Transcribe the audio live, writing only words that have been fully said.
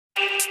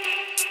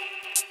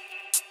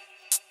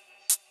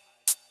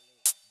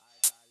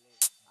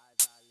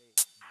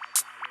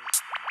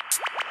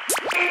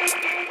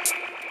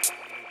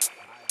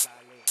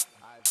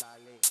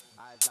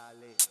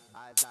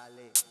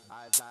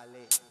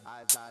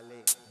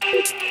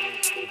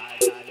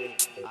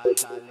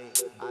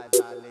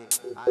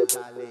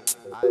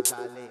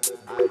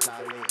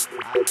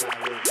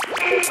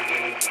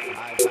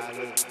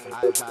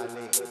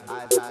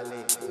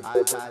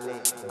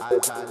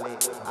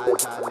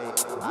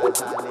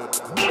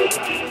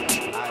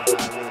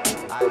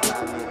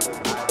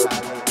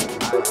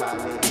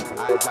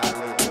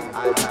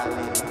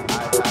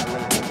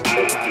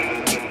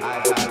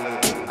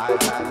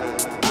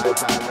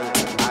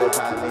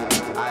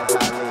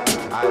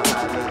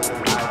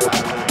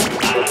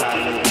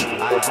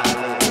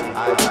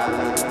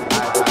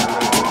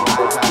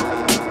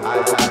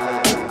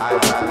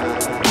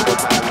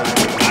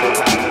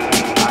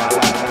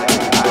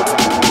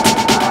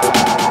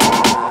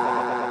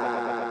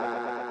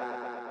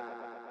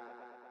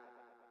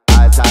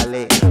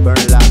Burn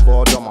like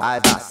boredom,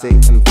 eyes like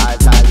Satan, eyes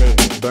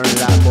dilate. Burn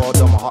like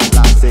boredom, hot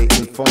like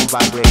Satan, phone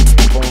vibrate,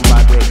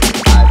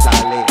 eyes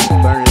dilate.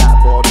 Burn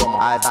like boredom,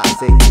 eyes like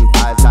Satan,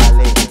 eyes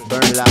dilate.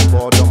 Burn like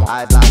boredom,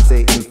 eyes like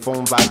Satan,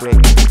 phone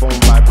vibrate.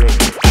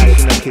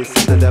 Ash in a kiss,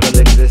 the devil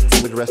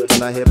exists with rest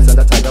on her hips and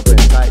the tiger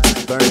print tight.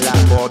 Burn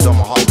like boredom,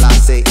 hot like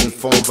Satan,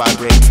 phone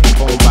vibrate.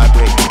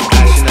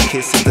 Ash in a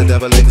kiss, the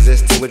devil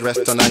exists with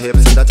rest on her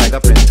hips and the tiger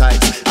print tight.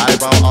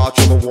 Eyebrow arch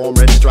of a warm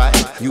red stripe,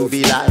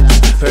 UV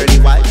lights, pearly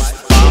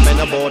whites. Farm in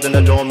a board and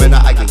a dorm in a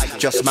aggie.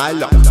 Just my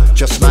luck.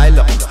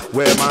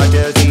 Where my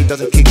jersey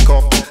doesn't kick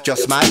off.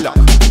 Just my luck.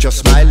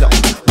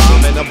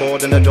 Farm in a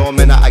board and a dorm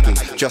in a aggie.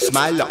 Just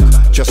my luck.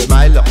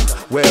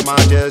 Where my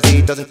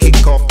jersey doesn't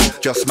kick off.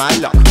 Just my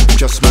luck.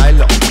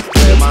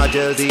 Where my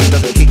jersey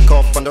doesn't kick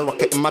off. On the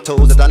rocket in my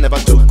toes that I never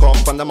took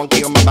off. On the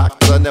monkey on my back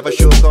that I never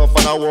shook off.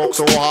 And I walk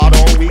so hard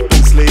all week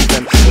in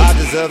sleeping. I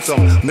deserve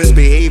some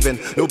misbehaving.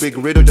 No big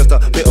riddle, just a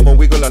bit of a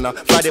wiggle and a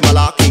Friday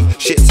malarkey.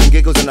 Shits and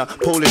giggles and a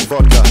Polish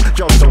vodka.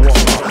 Just a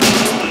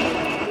walk.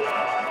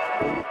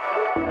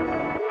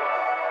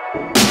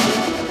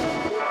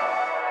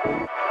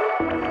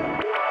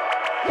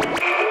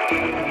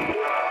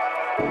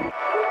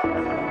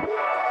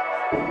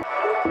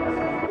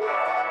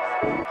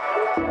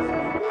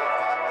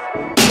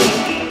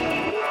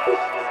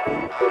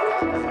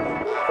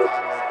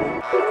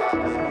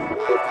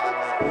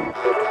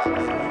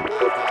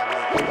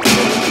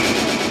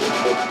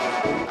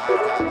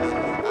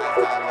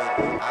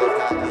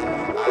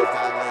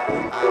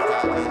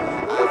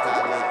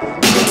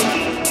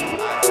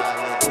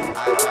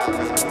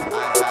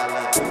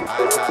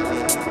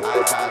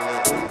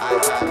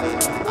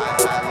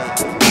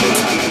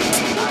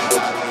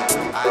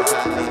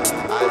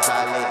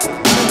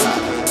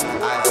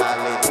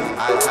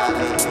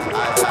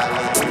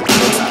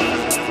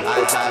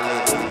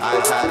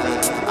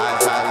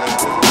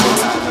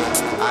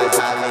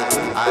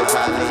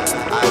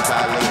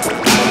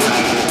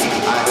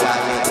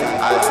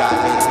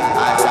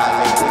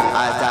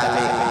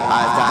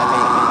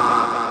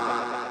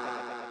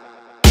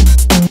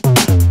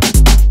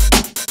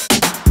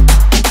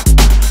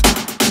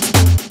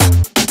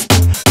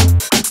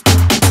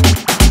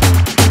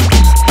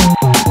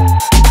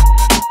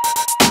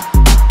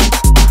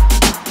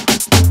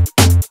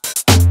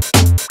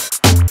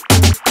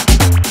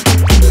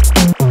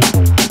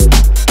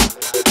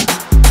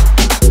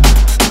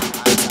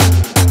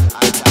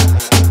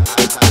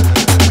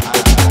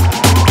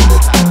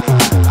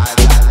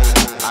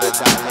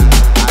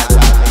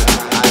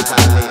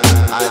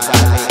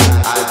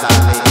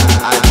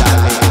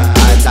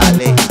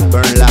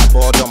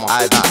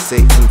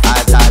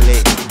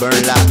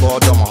 Burn like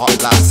boredom,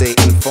 hot like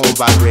Satan, phone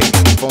vibrate,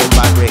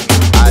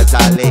 eyes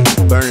dilate.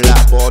 Burn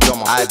like boredom,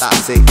 eyes like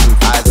Satan,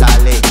 eyes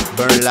dilate.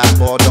 Burn like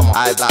boredom,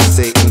 eyes like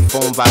Satan,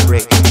 phone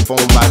vibrate.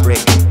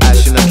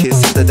 Ash in a kiss,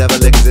 the devil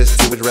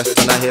exists with rest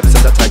on her hips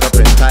and the tiger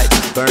print tight.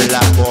 Burn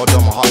like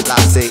boredom, hot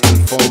like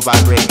Satan, phone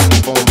vibrate.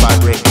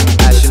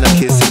 Ash in a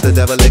kiss, the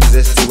devil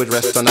exists with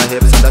rest on her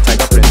hips and the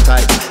tiger print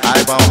tight.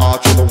 Eyebrow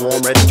arch of a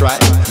warm red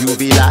stripe,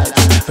 UV lights,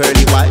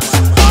 pearly whites.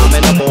 Arm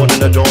in a board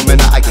and a dome in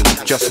a aggie.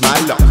 Just my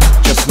luck.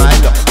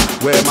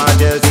 Where my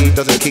jersey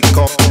doesn't kick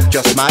off.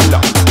 Just my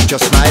luck.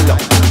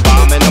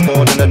 Arm in a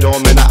board and a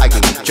dome in a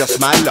aggie.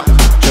 Just my luck.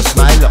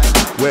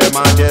 Where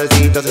my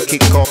jersey doesn't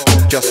kick off.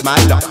 Just my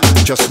luck.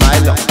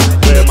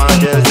 Where my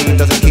jersey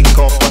doesn't kick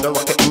off. On the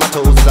rocket in my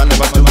toes that I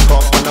never took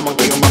off. On the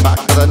monkey on my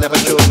back that I never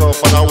shook off.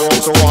 And I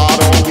walk so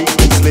hard all week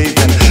in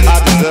sleeping.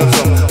 I deserve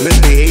some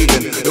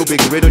misbehaving. No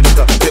big riddle,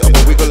 just a bit of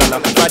a wiggle and a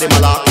Friday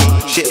malarkey.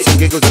 Shits and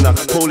giggles and a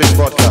Polish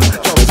vodka.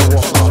 Just a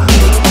walk.